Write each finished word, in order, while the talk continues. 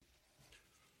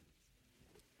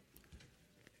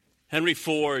Henry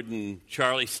Ford and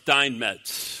Charlie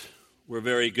Steinmetz were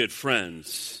very good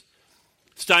friends.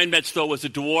 Steinmetz, though, was a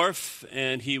dwarf,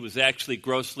 and he was actually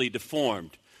grossly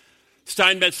deformed.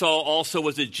 Steinmetz also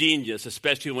was a genius,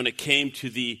 especially when it came to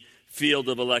the field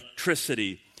of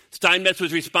electricity. Steinmetz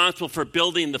was responsible for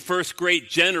building the first great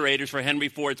generators for Henry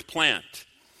Ford's plant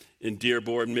in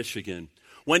Dearborn, Michigan.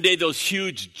 One day, those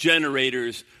huge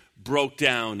generators broke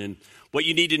down, and what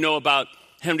you need to know about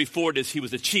Henry Ford is he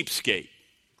was a cheapskate.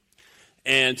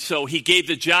 And so he gave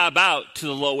the job out to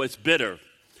the lowest bidder.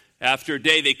 After a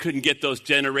day, they couldn't get those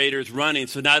generators running.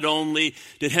 So not only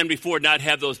did Henry Ford not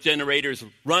have those generators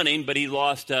running, but he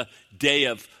lost a day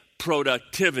of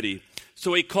productivity.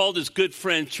 So he called his good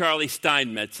friend Charlie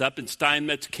Steinmetz up, and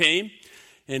Steinmetz came,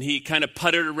 and he kind of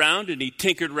puttered around, and he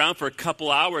tinkered around for a couple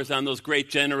hours on those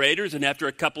great generators. And after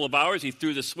a couple of hours, he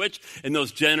threw the switch, and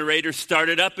those generators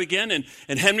started up again,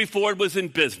 and Henry Ford was in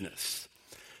business.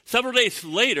 Several days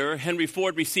later, Henry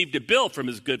Ford received a bill from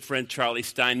his good friend Charlie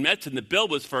Steinmetz, and the bill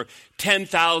was for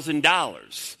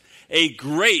 $10,000, a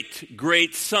great,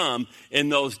 great sum in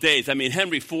those days. I mean,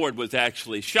 Henry Ford was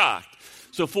actually shocked.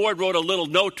 So Ford wrote a little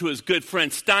note to his good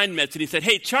friend Steinmetz, and he said,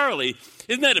 "Hey, Charlie,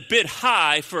 isn't that a bit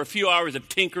high for a few hours of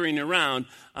tinkering around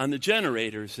on the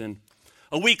generators?" And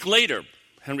a week later,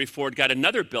 Henry Ford got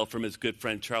another bill from his good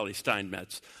friend Charlie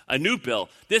Steinmetz, a new bill.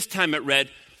 This time it read,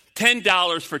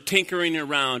 $10 for tinkering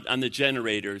around on the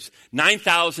generators,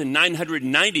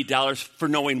 $9,990 for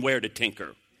knowing where to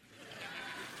tinker.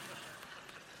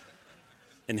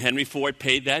 And Henry Ford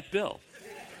paid that bill.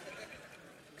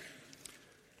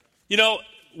 You know,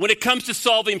 when it comes to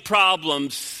solving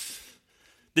problems,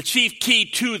 the chief key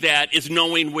to that is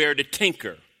knowing where to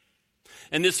tinker.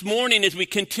 And this morning, as we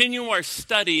continue our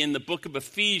study in the book of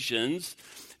Ephesians,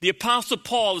 the Apostle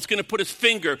Paul is going to put his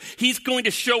finger. He's going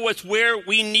to show us where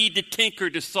we need to tinker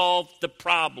to solve the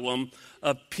problem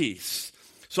of peace.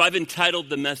 So I've entitled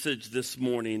the message this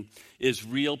morning, Is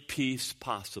Real Peace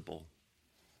Possible?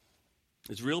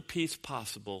 Is real peace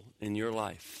possible in your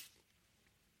life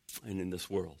and in this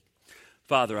world?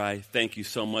 Father, I thank you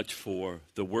so much for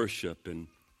the worship and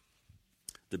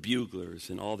the buglers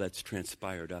and all that's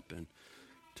transpired up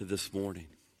into this morning.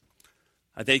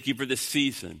 I thank you for this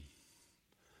season.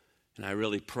 And I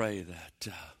really pray that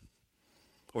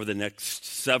over the next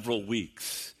several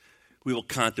weeks, we will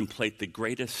contemplate the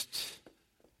greatest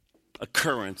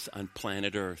occurrence on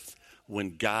planet Earth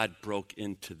when God broke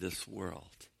into this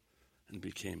world and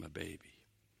became a baby,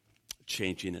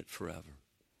 changing it forever.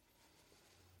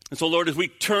 And so, Lord, as we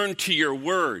turn to your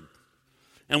word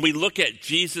and we look at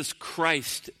Jesus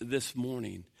Christ this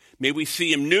morning, may we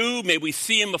see him new, may we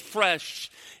see him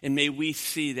afresh, and may we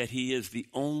see that he is the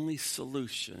only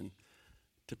solution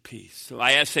to peace. So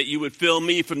I ask that you would fill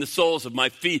me from the soles of my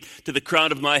feet to the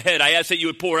crown of my head. I ask that you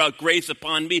would pour out grace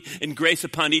upon me and grace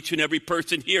upon each and every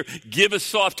person here. Give us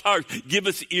soft hearts. Give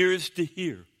us ears to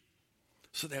hear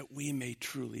so that we may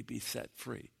truly be set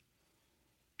free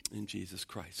in Jesus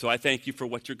Christ. So I thank you for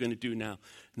what you're going to do now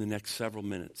in the next several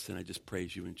minutes, and I just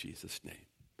praise you in Jesus' name.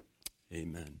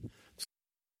 Amen.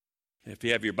 If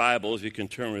you have your Bibles, you can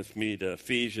turn with me to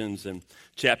Ephesians and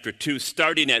chapter 2,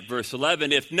 starting at verse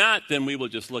 11. If not, then we will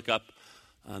just look up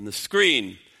on the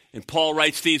screen. And Paul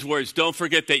writes these words, "Don't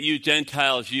forget that you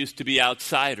Gentiles used to be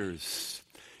outsiders.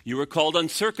 You were called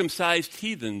uncircumcised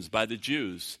heathens by the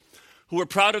Jews, who were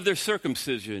proud of their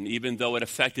circumcision, even though it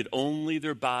affected only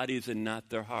their bodies and not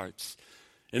their hearts.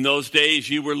 In those days,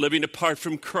 you were living apart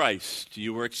from Christ.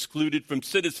 You were excluded from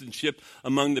citizenship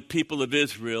among the people of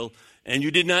Israel, and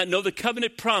you did not know the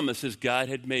covenant promises God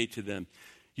had made to them.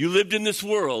 You lived in this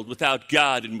world without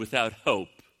God and without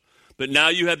hope. But now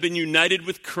you have been united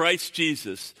with Christ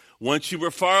Jesus. Once you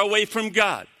were far away from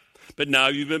God, but now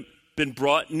you've been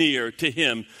brought near to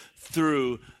him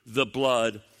through the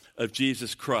blood of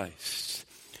Jesus Christ."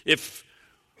 If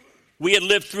we had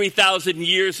lived 3,000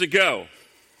 years ago,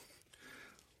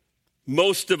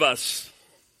 most of us,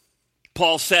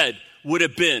 Paul said, would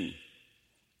have been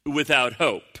without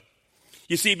hope.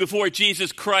 You see, before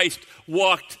Jesus Christ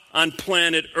walked on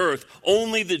planet Earth,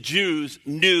 only the Jews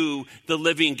knew the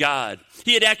living God.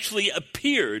 He had actually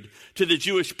appeared to the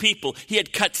Jewish people. He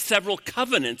had cut several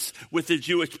covenants with the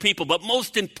Jewish people. But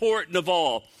most important of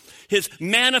all, his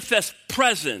manifest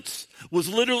presence was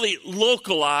literally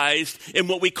localized in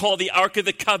what we call the Ark of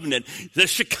the Covenant. The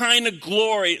Shekinah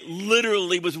glory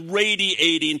literally was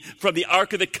radiating from the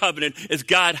Ark of the Covenant as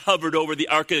God hovered over the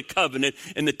Ark of the Covenant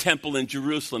in the temple in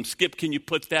Jerusalem. Skip, can you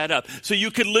put that up? So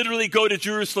you could literally go to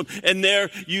Jerusalem, and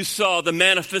there you saw the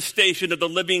manifestation of the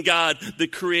living God, the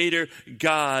creator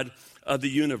God of the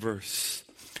universe.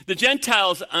 The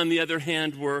Gentiles, on the other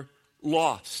hand, were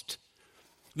lost.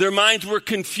 Their minds were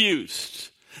confused.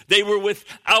 They were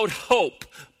without hope,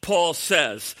 Paul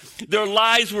says. Their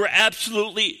lives were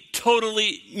absolutely,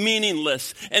 totally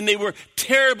meaningless, and they were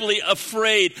terribly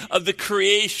afraid of the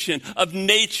creation, of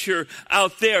nature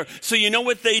out there. So you know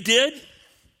what they did?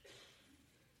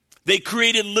 They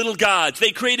created little gods.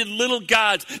 They created little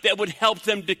gods that would help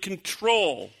them to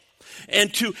control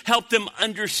and to help them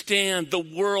understand the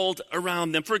world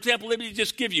around them. For example, let me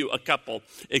just give you a couple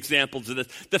examples of this.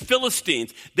 The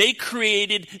Philistines, they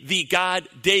created the god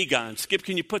Dagon. Skip,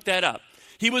 can you put that up?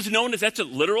 He was known as, that's a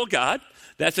literal god.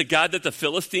 That's a god that the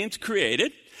Philistines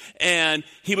created. And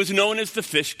he was known as the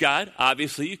fish god.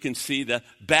 Obviously, you can see the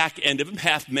back end of him,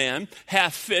 half man,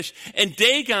 half fish. And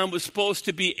Dagon was supposed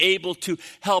to be able to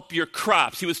help your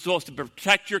crops. He was supposed to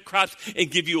protect your crops and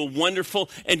give you a wonderful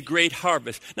and great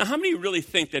harvest. Now, how many really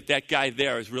think that that guy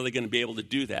there is really going to be able to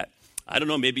do that? I don't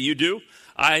know. Maybe you do.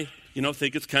 I,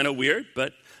 think it's kind of weird,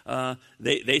 but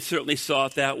they certainly saw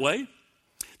it that way.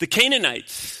 The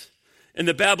Canaanites and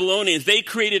the Babylonians, they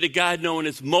created a god known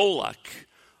as Moloch,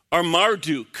 or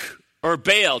Marduk, or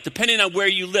Baal, depending on where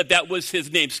you live. That was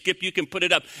his name. Skip, you can put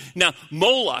it up. Now,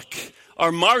 Moloch,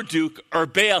 or Marduk, or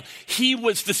Baal, he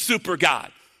was the super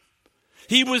god.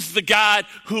 He was the god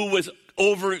who was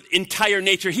over entire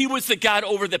nature. He was the god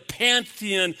over the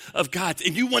pantheon of gods.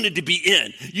 And you wanted to be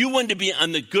in. You wanted to be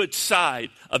on the good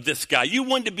side of this guy. You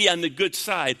wanted to be on the good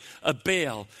side of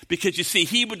Baal. Because you see,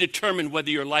 he would determine whether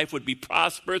your life would be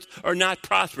prosperous or not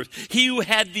prosperous. He who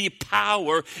had the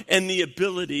power and the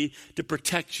ability to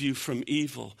protect you from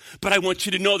evil. But I want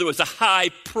you to know there was a high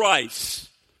price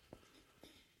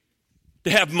to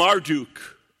have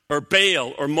Marduk or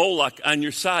Baal or Moloch on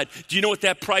your side. Do you know what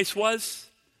that price was?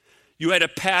 You had to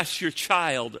pass your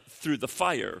child through the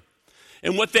fire.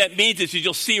 And what that means is,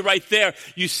 you'll see right there,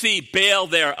 you see Baal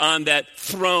there on that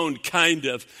throne, kind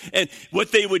of. And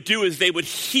what they would do is they would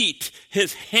heat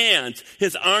his hands.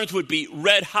 His arms would be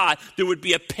red hot. There would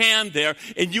be a pan there,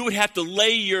 and you would have to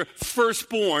lay your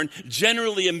firstborn,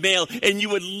 generally a male, and you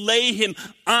would lay him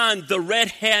on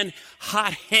the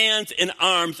hot hands and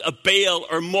arms of Baal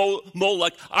or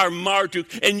Moloch or Marduk,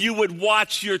 and you would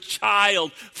watch your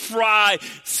child fry,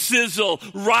 sizzle,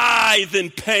 writhe in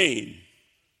pain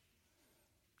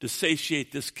to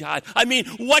satiate this God. I mean,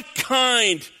 what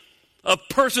kind of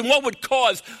person, what would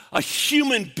cause a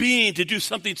human being to do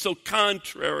something so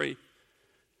contrary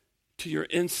to your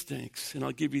instincts? And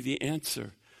I'll give you the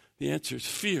answer. The answer is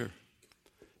fear.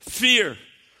 Fear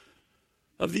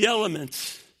of the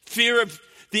elements. Fear of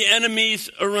the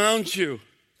enemies around you.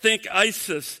 Think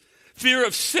ISIS. Fear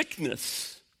of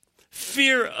sickness.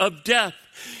 Fear of death.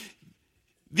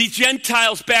 The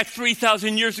Gentiles back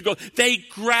 3,000 years ago, they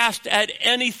grasped at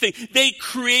anything. They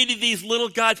created these little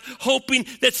gods, hoping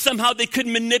that somehow they could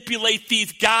manipulate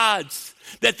these gods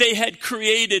that they had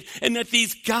created, and that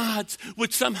these gods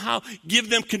would somehow give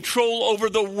them control over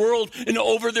the world and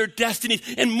over their destinies.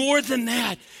 And more than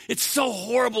that, it's so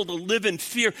horrible to live in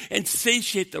fear and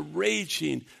satiate the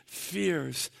raging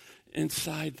fears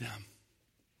inside them.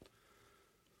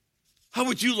 How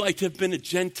would you like to have been a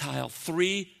Gentile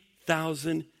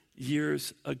 3,000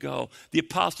 years ago? The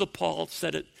Apostle Paul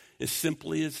said it as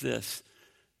simply as this: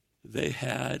 they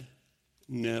had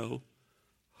no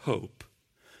hope.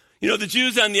 The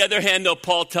Jews, on the other hand, though,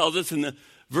 Paul tells us in the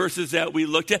verses that we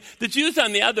looked at, the Jews,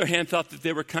 on the other hand, thought that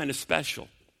they were kind of special.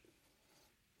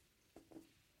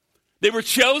 They were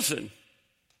chosen.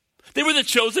 They were the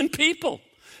chosen people.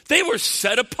 They were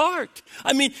set apart.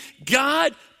 I mean,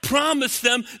 God promised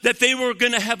them that they were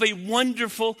going to have a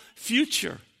wonderful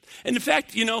future. And in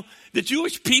fact, the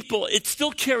Jewish people, it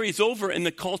still carries over in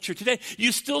the culture today.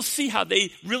 You still see how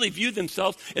they really view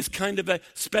themselves as kind of a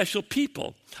special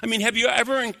people. I mean, have you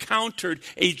ever encountered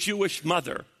a Jewish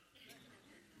mother?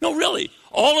 No, really.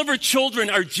 All of her children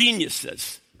are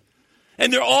geniuses.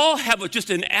 And they all have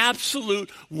just an absolute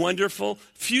wonderful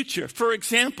future. For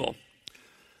example,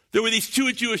 there were these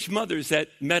two Jewish mothers that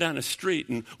met on a street,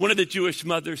 and one of the Jewish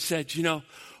mothers said,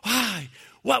 why?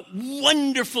 What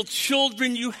wonderful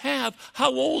children you have. How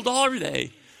old are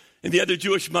they? And the other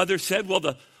Jewish mother said, well,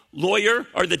 the lawyer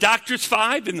or the doctor's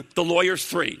 5 and the lawyer's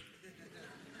 3.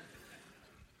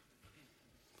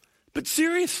 But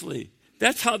seriously,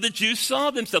 that's how the Jews saw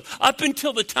themselves. Up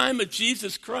until the time of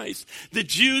Jesus Christ, the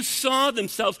Jews saw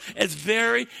themselves as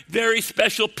very, very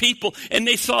special people. And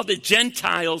they saw the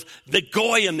Gentiles, the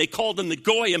Goyim, they called them the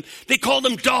Goyim, they called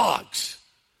them dogs.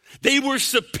 They were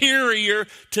superior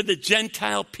to the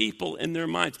Gentile people in their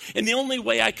minds. And the only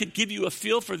way I could give you a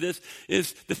feel for this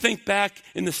is to think back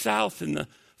in the South in the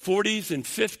 40s and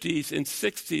 50s and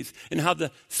 60s and how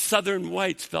the Southern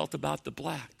whites felt about the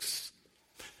blacks.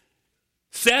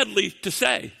 sadly to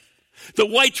say. The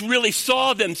whites really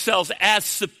saw themselves as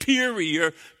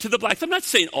superior to the blacks. I'm not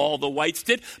saying all the whites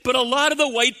did, but a lot of the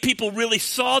white people really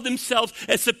saw themselves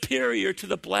as superior to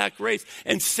the black race.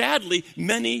 And sadly,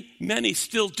 many, many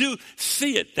still do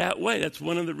see it that way. That's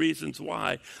one of the reasons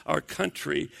why our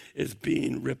country is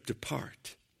being ripped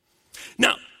apart.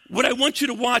 Now, what I want you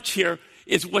to watch here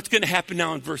is what's going to happen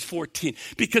now in verse 14.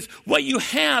 Because what you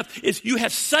have is you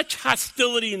have such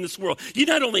hostility in this world. You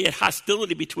not only have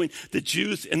hostility between the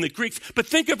Jews and the Greeks, but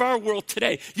think of our world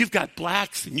today. You've got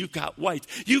blacks and you've got whites.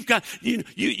 You've got,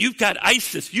 you've got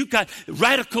ISIS. You've got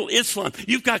radical Islam.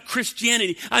 You've got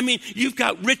Christianity. I mean, you've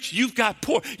got rich. You've got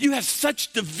poor. You have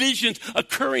such divisions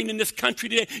occurring in this country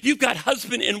today. You've got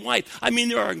husband and wife. I mean,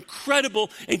 there are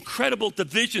incredible, incredible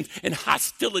divisions and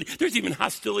hostility. There's even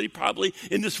hostility probably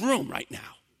in this room right now.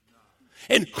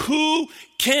 And who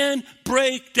can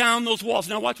break down those walls?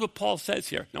 Now watch what Paul says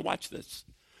here. Now watch this.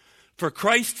 For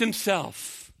Christ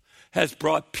himself has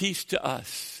brought peace to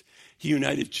us. He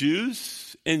united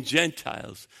Jews and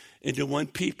Gentiles into one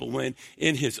people when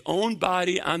in his own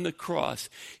body on the cross,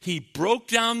 he broke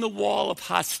down the wall of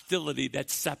hostility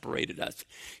that separated us.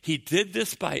 He did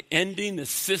this by ending the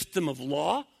system of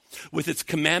law with its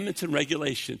commandments and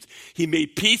regulations. He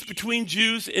made peace between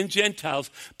Jews and Gentiles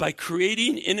by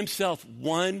creating in himself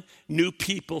one new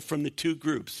people from the two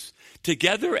groups.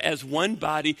 Together as one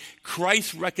body,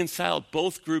 Christ reconciled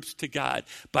both groups to God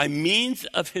by means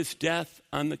of his death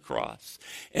on the cross.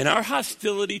 And our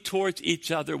hostility towards each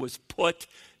other was put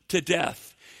to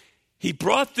death. He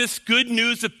brought this good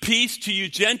news of peace to you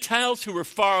Gentiles who were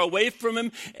far away from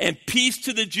him, and peace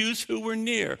to the Jews who were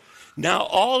near. Now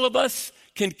all of us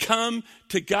can come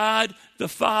to God the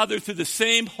Father through the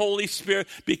same Holy Spirit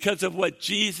because of what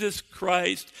Jesus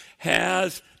Christ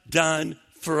has done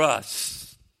for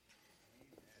us.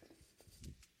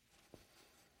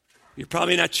 You're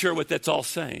probably not sure what that's all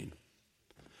saying.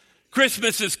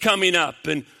 Christmas is coming up,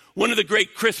 and one of the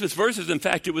great Christmas verses, in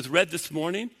fact, it was read this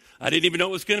morning. I didn't even know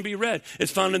it was going to be read.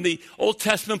 It's found in the Old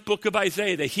Testament book of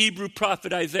Isaiah, the Hebrew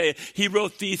prophet Isaiah. He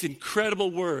wrote these incredible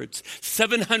words.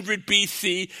 700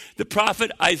 BC, the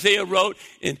prophet Isaiah wrote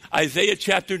in Isaiah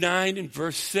chapter 9 and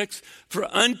verse 6, "For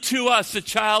unto us a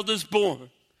child is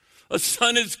born, a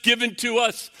son is given to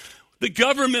us. The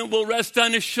government will rest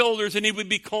on his shoulders, and he would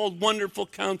be called Wonderful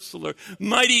Counselor,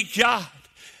 Mighty God,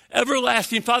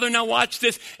 Everlasting Father." Now watch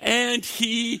this. "And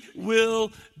he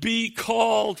will be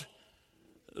called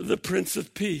the Prince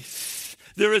of Peace."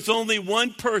 There is only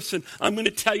one person, I'm going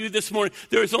to tell you this morning,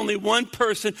 there is only one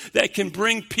person that can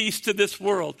bring peace to this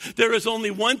world. There is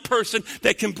only one person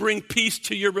that can bring peace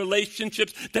to your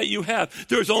relationships that you have.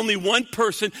 There is only one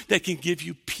person that can give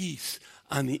you peace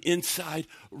on the inside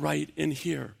right in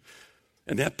here.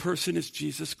 And that person is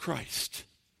Jesus Christ.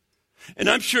 And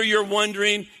I'm sure you're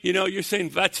wondering, you're saying,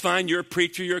 that's fine, you're a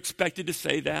preacher, you're expected to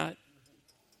say that.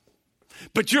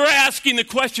 But you're asking the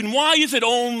question, why is it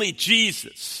only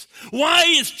Jesus? Why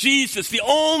is Jesus the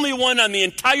only one on the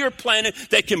entire planet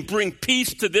that can bring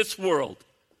peace to this world?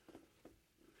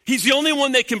 He's the only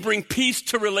one that can bring peace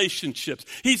to relationships.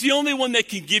 He's the only one that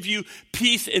can give you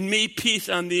peace and me peace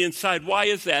on the inside. Why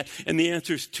is that? And the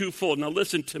answer is twofold. Now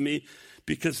listen to me,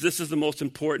 because this is the most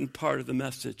important part of the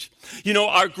message.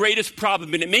 Our greatest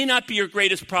problem, and it may not be your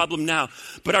greatest problem now,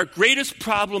 but our greatest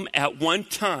problem at one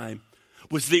time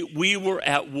was that we were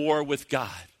at war with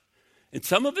God. And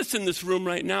some of us in this room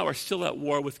right now are still at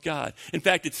war with God. In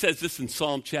fact, it says this in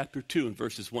Psalm chapter 2 in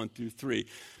verses 1 through 3.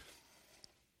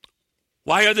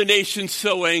 "Why are the nations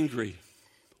so angry?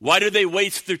 Why do they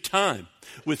waste their time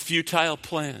with futile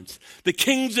plans? The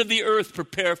kings of the earth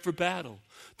prepare for battle.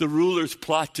 The rulers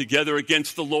plot together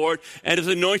against the Lord and his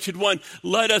anointed one.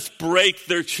 Let us break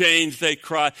their chains," they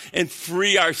cry, "and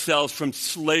free ourselves from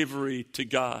slavery to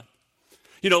God."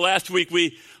 Last week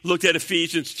we looked at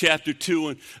Ephesians chapter 2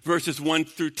 and verses 1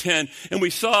 through 10, and we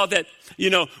saw that,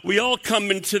 we all come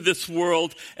into this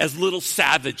world as little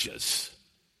savages.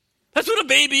 That's what a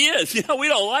baby is. We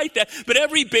don't like that, but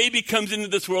every baby comes into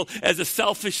this world as a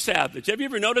selfish savage. Have you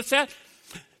ever noticed that?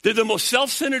 They're the most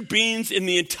self-centered beings in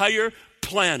the entire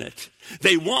planet.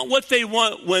 They want what they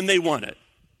want when they want it.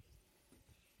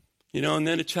 And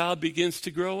then a child begins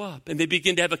to grow up, and they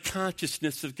begin to have a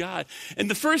consciousness of God. And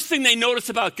the first thing they notice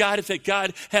about God is that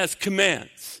God has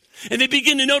commands. And they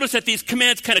begin to notice that these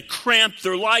commands kind of cramp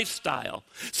their lifestyle.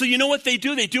 So you know what they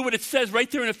do? They do what it says right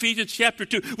there in Ephesians chapter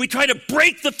 2. We try to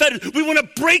break the fetters. We want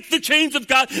to break the chains of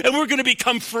God, and we're going to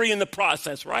become free in the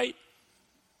process, right?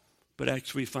 But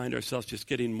actually we find ourselves just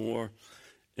getting more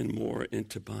and more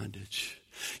into bondage.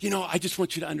 I just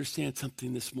want you to understand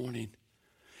something this morning.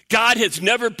 God has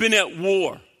never been at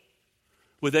war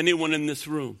with anyone in this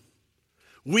room.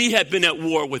 We have been at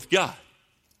war with God.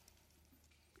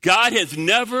 God has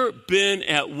never been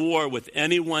at war with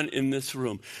anyone in this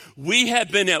room. We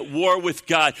have been at war with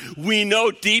God. We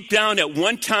know deep down at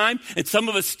one time, and some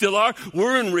of us still are,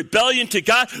 we're in rebellion to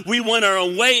God. We went our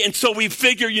own way, and so we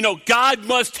figure, God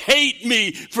must hate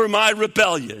me for my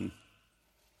rebellion.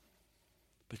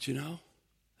 But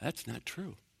that's not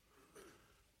true.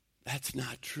 That's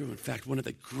not true. In fact, one of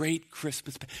the great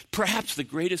perhaps the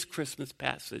greatest Christmas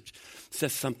passage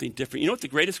says something different. You know what the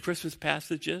greatest Christmas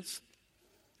passage is?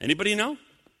 Anybody know?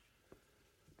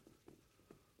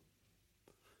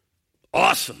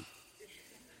 Awesome.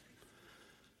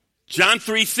 John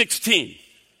 3:16.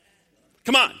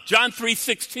 Come on, John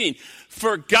 3:16.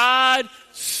 For God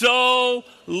so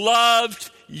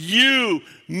loved you,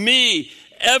 me,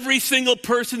 every single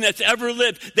person that's ever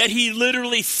lived, that he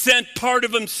literally sent part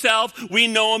of himself. We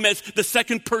know him as the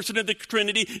second person of the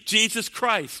Trinity, Jesus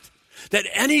Christ. That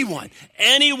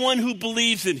anyone who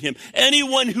believes in him,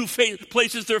 anyone who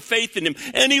places their faith in him,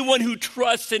 anyone who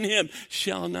trusts in him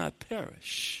shall not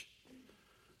perish,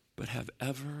 but have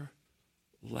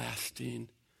everlasting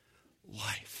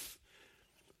life.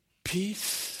 Peace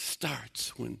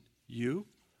starts when you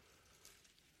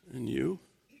and you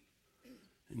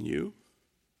and you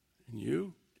and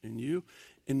you and you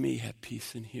and me have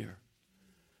peace in here.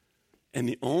 And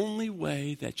the only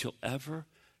way that you'll ever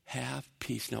have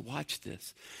peace, now watch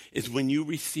this, is when you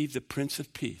receive the Prince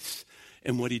of Peace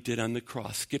and what he did on the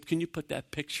cross. Skip, can you put that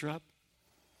picture up?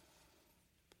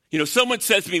 Someone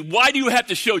says to me, why do you have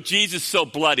to show Jesus so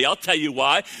bloody? I'll tell you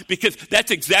why. Because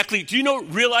that's exactly,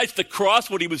 realize the cross,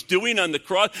 what he was doing on the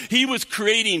cross? He was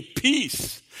creating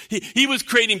peace. He was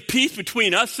creating peace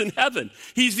between us and heaven.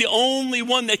 He's the only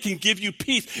one that can give you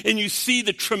peace. And you see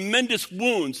the tremendous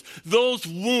wounds, those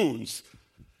wounds.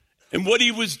 And what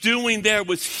he was doing there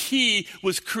was he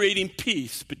was creating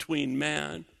peace between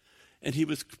man, and he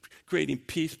was creating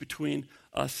peace between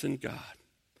us and God.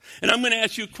 And I'm going to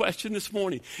ask you a question this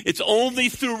morning. It's only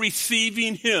through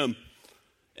receiving him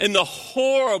and the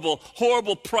horrible,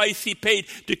 horrible price he paid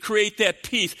to create that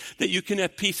peace that you can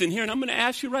have peace in here. And I'm going to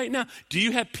ask you right now, do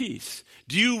you have peace?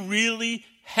 Do you really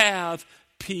have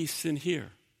peace in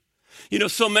here?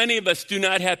 So many of us do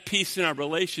not have peace in our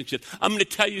relationships. I'm going to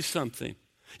tell you something.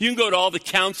 You can go to all the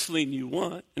counseling you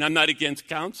want, and I'm not against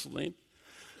counseling.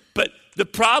 But the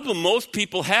problem most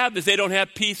people have is they don't have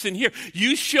peace in here.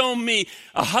 You show me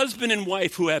a husband and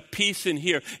wife who have peace in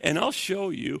here, and I'll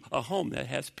show you a home that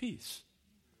has peace.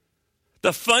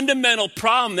 The fundamental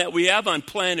problem that we have on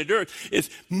planet Earth is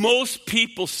most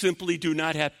people simply do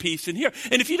not have peace in here.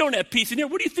 And if you don't have peace in here,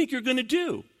 what do you think you're going to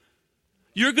do?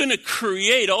 You're going to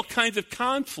create all kinds of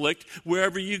conflict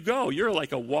wherever you go. You're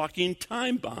like a walking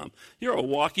time bomb. You're a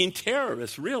walking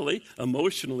terrorist, really,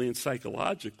 emotionally and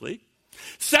psychologically.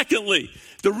 Secondly,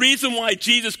 the reason why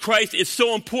Jesus Christ is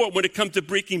so important when it comes to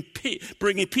bringing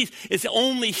peace is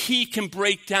only he can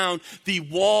break down the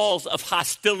walls of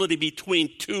hostility between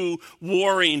two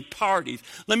warring parties.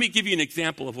 Let me give you an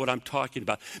example of what I'm talking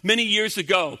about. Many years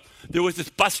ago, there was this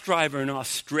bus driver in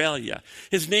Australia.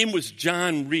 His name was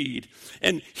John Reed,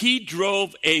 and he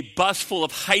drove a bus full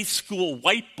of high school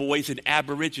white boys and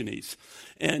Aborigines.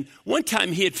 And one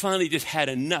time he had finally just had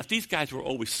enough. These guys were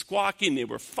always squawking. They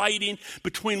were fighting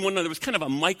between one another. It was kind of a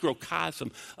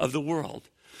microcosm of the world.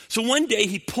 So one day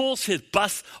he pulls his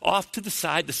bus off to the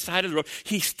side of the road.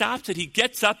 He stops it. He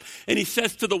gets up and he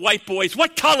says to the white boys,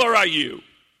 "What color are you?"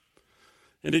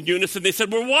 And in unison they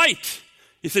said, "We're white."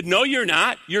 He said, "No, you're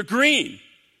not. You're green.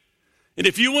 And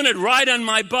if you want to ride on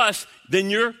my bus,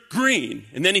 then you're green."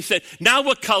 And then he said, "Now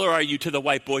what color are you?" to the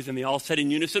white boys. And they all said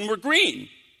in unison, "We're green."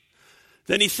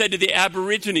 Then he said to the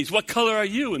Aborigines, "What color are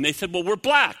you?" And they said, "Well, we're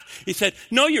black." He said,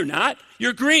 "No, you're not.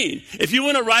 You're green. If you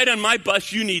want to ride on my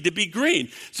bus, you need to be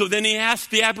green." So then he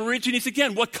asked the Aborigines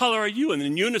again, "What color are you?" And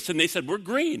in unison, they said, "We're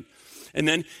green." And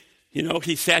then,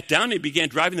 he sat down and he began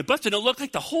driving the bus, and it looked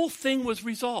like the whole thing was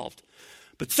resolved.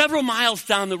 But several miles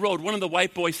down the road, one of the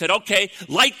white boys said, "Okay,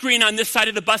 light green on this side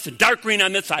of the bus and dark green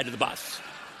on this side of the bus."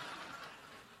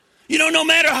 No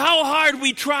matter how hard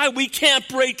we try, we can't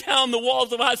break down the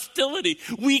walls of hostility.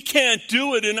 We can't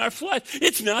do it in our flesh.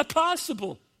 It's not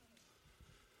possible.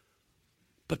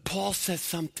 But Paul says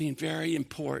something very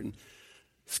important.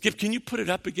 Skip, can you put it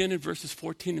up again in verses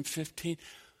 14 and 15?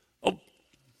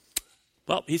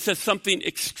 Well, he says something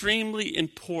extremely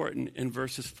important in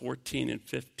verses 14 and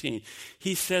 15.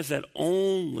 He says that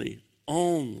only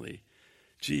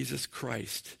Jesus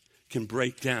Christ can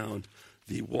break down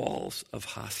the walls of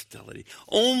hostility.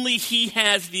 Only he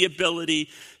has the ability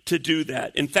to do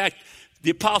that. In fact, the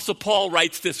Apostle Paul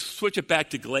writes this. Switch it back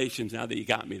to Galatians now that you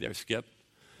got me there, Skip.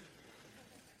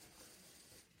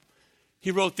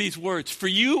 He wrote these words, "For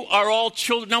you are all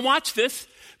children." Now watch this.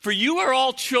 "For you are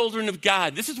all children of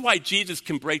God." This is why Jesus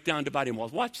can break down dividing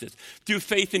walls. Watch this. "Through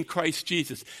faith in Christ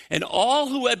Jesus. And all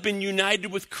who have been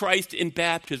united with Christ in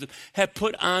baptism have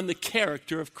put on the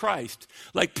character of Christ,"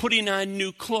 like putting on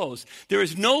new clothes. "There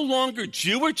is no longer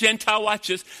Jew or Gentile," watch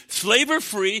this, "slave or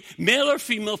free, male or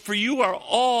female, for you are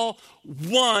all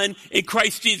one in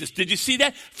Christ Jesus." Did you see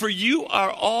that? For you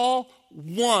are all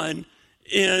one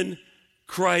in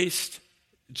Christ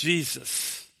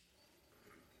Jesus.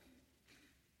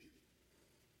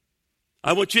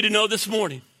 I want you to know this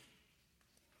morning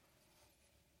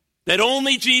that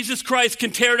only Jesus Christ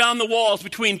can tear down the walls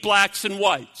between blacks and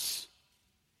whites.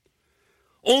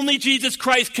 Only Jesus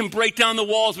Christ can break down the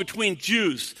walls between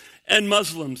Jews and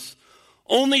Muslims.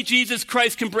 Only Jesus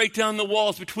Christ can break down the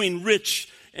walls between rich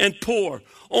and poor.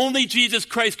 Only Jesus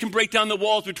Christ can break down the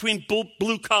walls between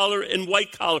blue collar and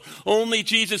white collar. Only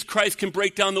Jesus Christ can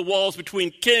break down the walls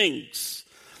between kings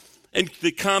and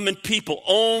the common people.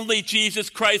 Only Jesus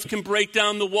Christ can break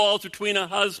down the walls between a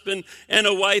husband and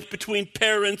a wife, between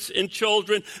parents and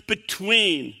children,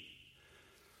 between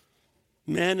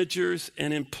managers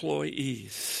and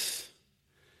employees.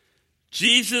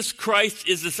 Jesus Christ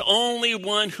is the only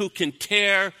one who can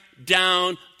tear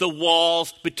down the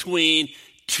walls between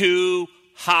two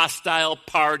hostile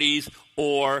parties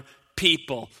or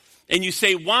people. And you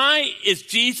say, why is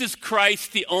Jesus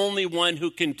Christ the only one who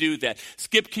can do that?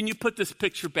 Skip, can you put this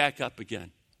picture back up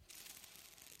again?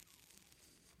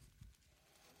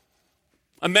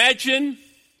 Imagine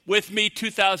with me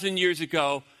 2,000 years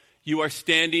ago, you are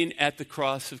standing at the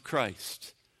cross of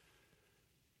Christ.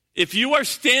 If you are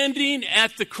standing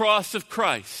at the cross of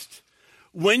Christ,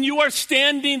 when you are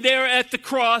standing there at the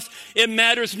cross, it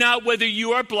matters not whether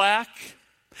you are black.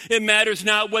 It matters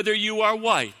not whether you are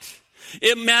white.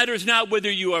 It matters not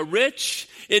whether you are rich.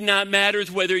 It not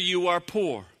matters whether you are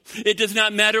poor. It does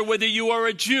not matter whether you are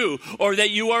a Jew or that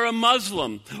you are a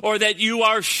Muslim or that you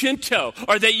are Shinto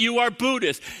or that you are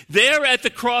Buddhist. There at the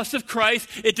cross of Christ,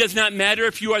 it does not matter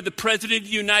if you are the President of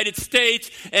the United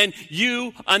States and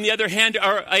you, on the other hand,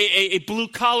 are a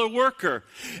blue-collar worker.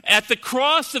 At the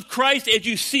cross of Christ, as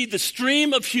you see the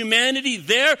stream of humanity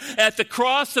there at the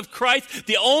cross of Christ,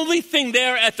 the only thing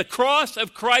there at the cross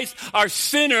of Christ are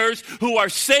sinners who are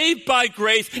saved by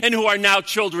grace and who are now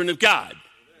children of God.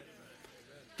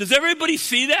 Does everybody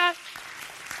see that?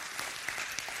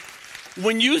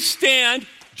 When you stand,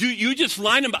 you just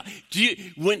line them up.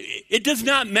 It does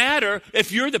not matter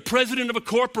if you're the president of a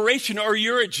corporation or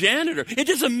you're a janitor. It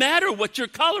doesn't matter what your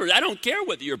color is. I don't care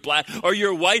whether you're black or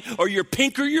you're white or you're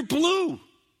pink or you're blue.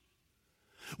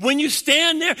 When you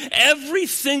stand there, every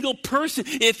single person,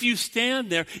 if you stand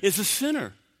there, is a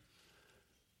sinner.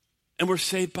 And we're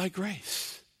saved by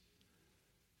grace.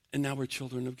 And now we're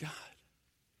children of God.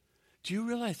 Do you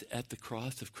realize at the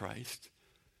cross of Christ,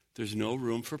 there's no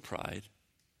room for pride?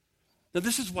 Now,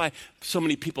 this is why so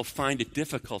many people find it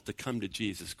difficult to come to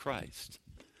Jesus Christ.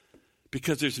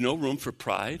 Because there's no room for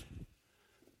pride.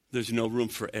 There's no room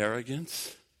for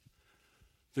arrogance.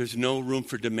 There's no room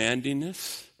for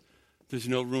demandingness. There's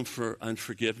no room for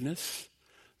unforgiveness.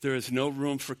 There is no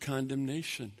room for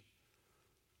condemnation.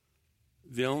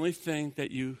 The only thing that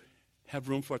you have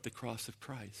room for at the cross of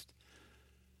Christ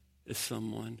is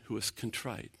someone who is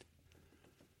contrite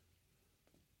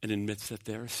and admits that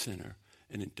they're a sinner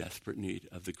and in desperate need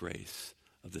of the grace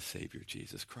of the Savior,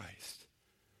 Jesus Christ.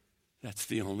 That's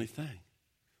the only thing.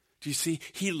 Do you see?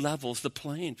 He levels the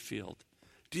playing field.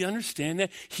 Do you understand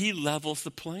that? He levels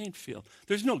the playing field.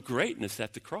 There's no greatness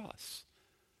at the cross.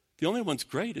 The only one's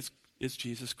great is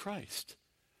Jesus Christ.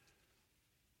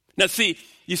 Now see,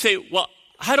 you say, well,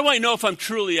 how do I know if I'm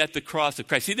truly at the cross of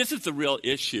Christ? See, this is the real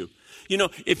issue. You know,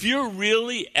 if you're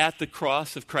really at the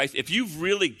cross of Christ, if you've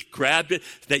really grabbed it,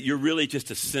 that you're really just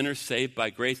a sinner saved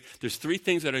by grace, there's three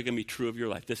things that are going to be true of your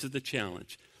life. This is the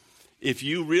challenge. If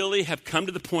you really have come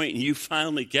to the point and you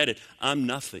finally get it, I'm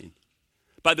nothing.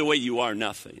 By the way, you are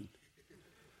nothing.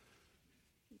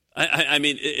 I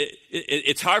mean,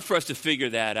 it's hard for us to figure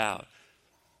that out.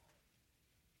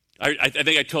 I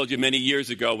think I told you many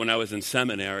years ago when I was in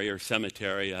seminary or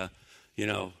cemetery,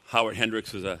 Howard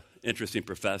Hendricks was an interesting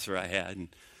professor I had. And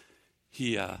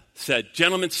he said,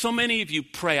 gentlemen, so many of you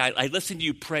pray. I listen to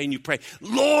you pray and you pray,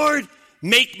 Lord,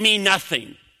 make me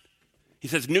nothing. He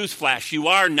says, newsflash, you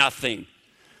are nothing.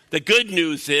 The good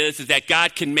news is that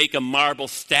God can make a marble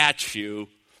statue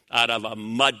out of a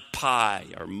mud pie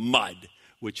or mud,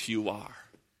 which you are.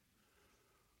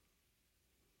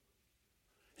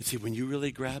 And see, when you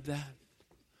really grab that,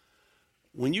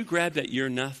 when you grab that you're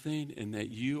nothing and that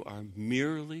you are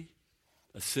merely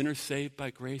a sinner saved by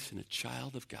grace and a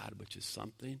child of God, which is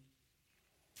something,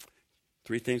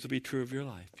 Three things will be true of your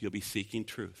life. You'll be seeking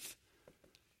truth.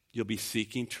 You'll be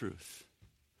seeking truth.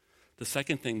 The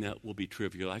second thing that will be true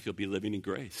of your life, you'll be living in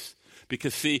grace.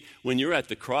 Because see, when you're at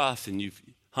the cross and you've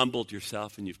humbled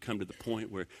yourself and you've come to the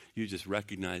point where you just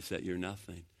recognize that you're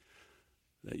nothing,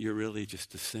 that you're really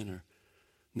just a sinner,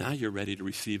 now you're ready to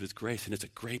receive his grace. And it's a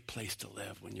great place to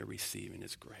live when you're receiving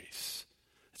his grace.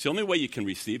 It's the only way you can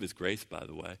receive his grace, by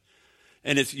the way.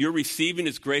 And as you're receiving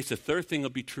his grace, the third thing will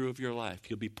be true of your life.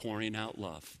 You'll be pouring out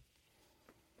love.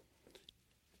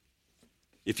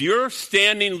 If you're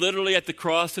standing literally at the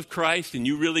cross of Christ and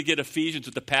you really get Ephesians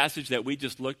with the passage that we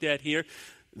just looked at here,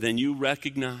 then you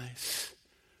recognize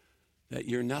that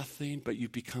you're nothing, but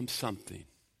you've become something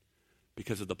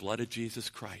because of the blood of Jesus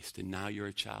Christ, and now you're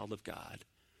a child of God.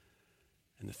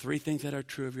 And the three things that are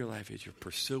true of your life is you're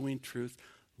pursuing truth,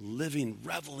 living,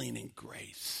 reveling in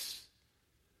grace,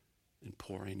 and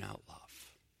pouring out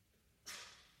love.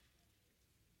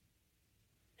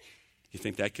 You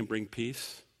think that can bring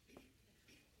peace?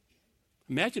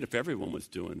 Imagine if everyone was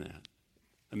doing that.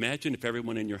 Imagine if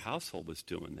everyone in your household was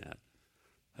doing that.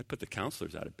 I'd put the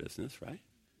counselors out of business, right?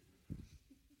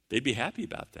 They'd be happy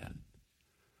about that.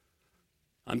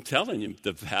 I'm telling you,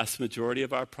 the vast majority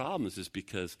of our problems is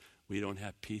because we don't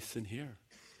have peace in here.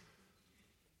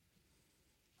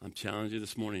 I'm challenging you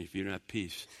this morning, if you don't have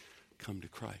peace, come to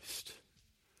Christ.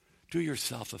 Do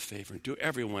yourself a favor and do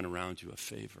everyone around you a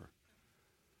favor.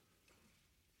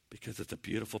 Because it's a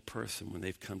beautiful person when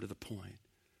they've come to the point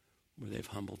where they've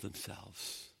humbled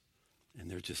themselves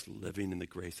and they're just living in the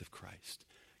grace of Christ,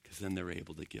 because then they're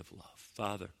able to give love.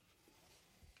 Father,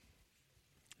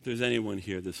 if there's anyone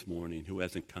here this morning who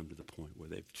hasn't come to the point where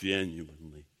they've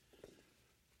genuinely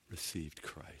received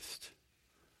Christ,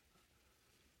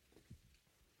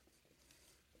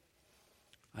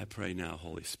 I pray now,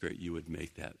 Holy Spirit, you would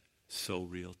make that so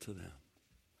real to them.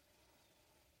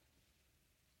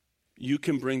 You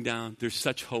can bring down, there's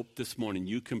such hope this morning,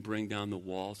 you can bring down the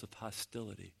walls of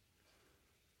hostility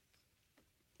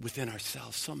within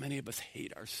ourselves. So many of us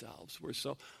hate ourselves. We're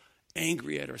so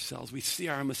angry at ourselves. We see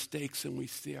our mistakes and we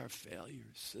see our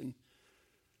failures. And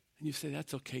you say,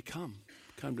 that's okay, come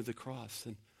to the cross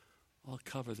and I'll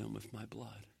cover them with my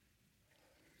blood.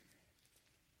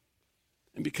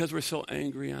 And because we're so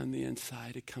angry on the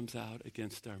inside, it comes out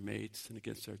against our mates and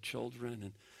against our children,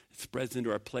 and it spreads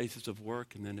into our places of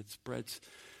work, and then it spreads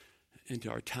into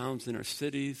our towns and our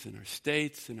cities and our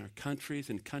states and our countries,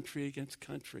 and country against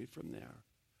country from there.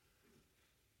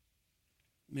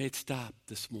 May it stop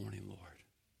this morning, Lord.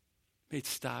 May it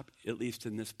stop, at least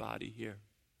in this body here.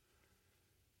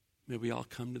 May we all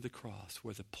come to the cross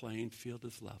where the playing field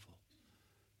is level,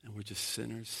 and we're just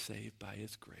sinners saved by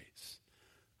his grace.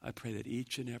 I pray that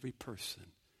each and every person,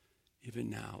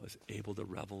 even now, is able to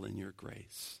revel in your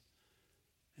grace,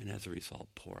 and as a result,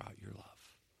 pour out your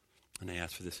love. And I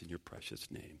ask for this in your precious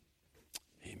name.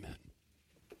 Amen.